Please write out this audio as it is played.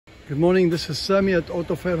Good morning, this is Sami at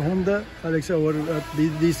Auto Fair Honda. Alex, our at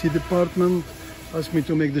BDC department, asked me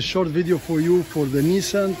to make this short video for you for the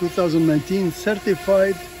Nissan 2019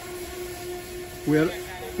 certified. We are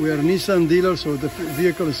Nissan dealer, so the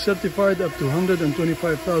vehicle is certified up to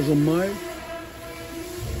 125,000 miles.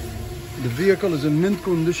 The vehicle is in mint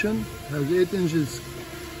condition, has 8 inches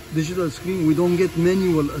digital screen. We don't get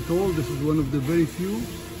manual at all. This is one of the very few.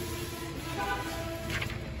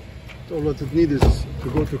 All what it needs is to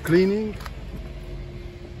go to cleaning,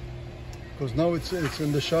 because now it's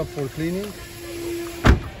in the shop for cleaning.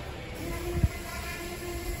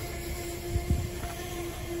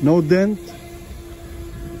 No dent,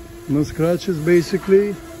 no scratches.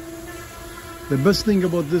 Basically, the best thing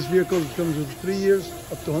about this vehicle, it comes with 3 years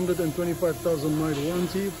up to 125,000 mile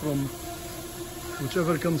warranty from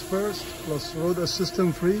whichever comes first, plus road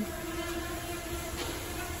assistance free.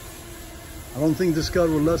 I don't think this car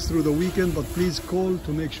will last through the weekend, but please call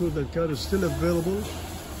to make sure that car is still available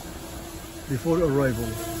before arrival.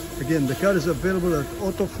 Again, the car is available at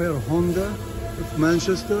Auto Fair Honda of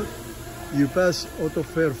Manchester. You pass Auto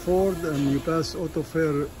Fair Ford, and you pass Auto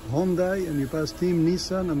Fair Hyundai, and you pass Team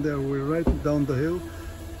Nissan, and there we're right down the hill.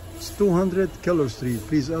 It's 200 Keller Street.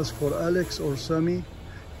 Please ask for Alex or Sami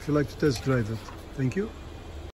if you'd like to test drive it. Thank you.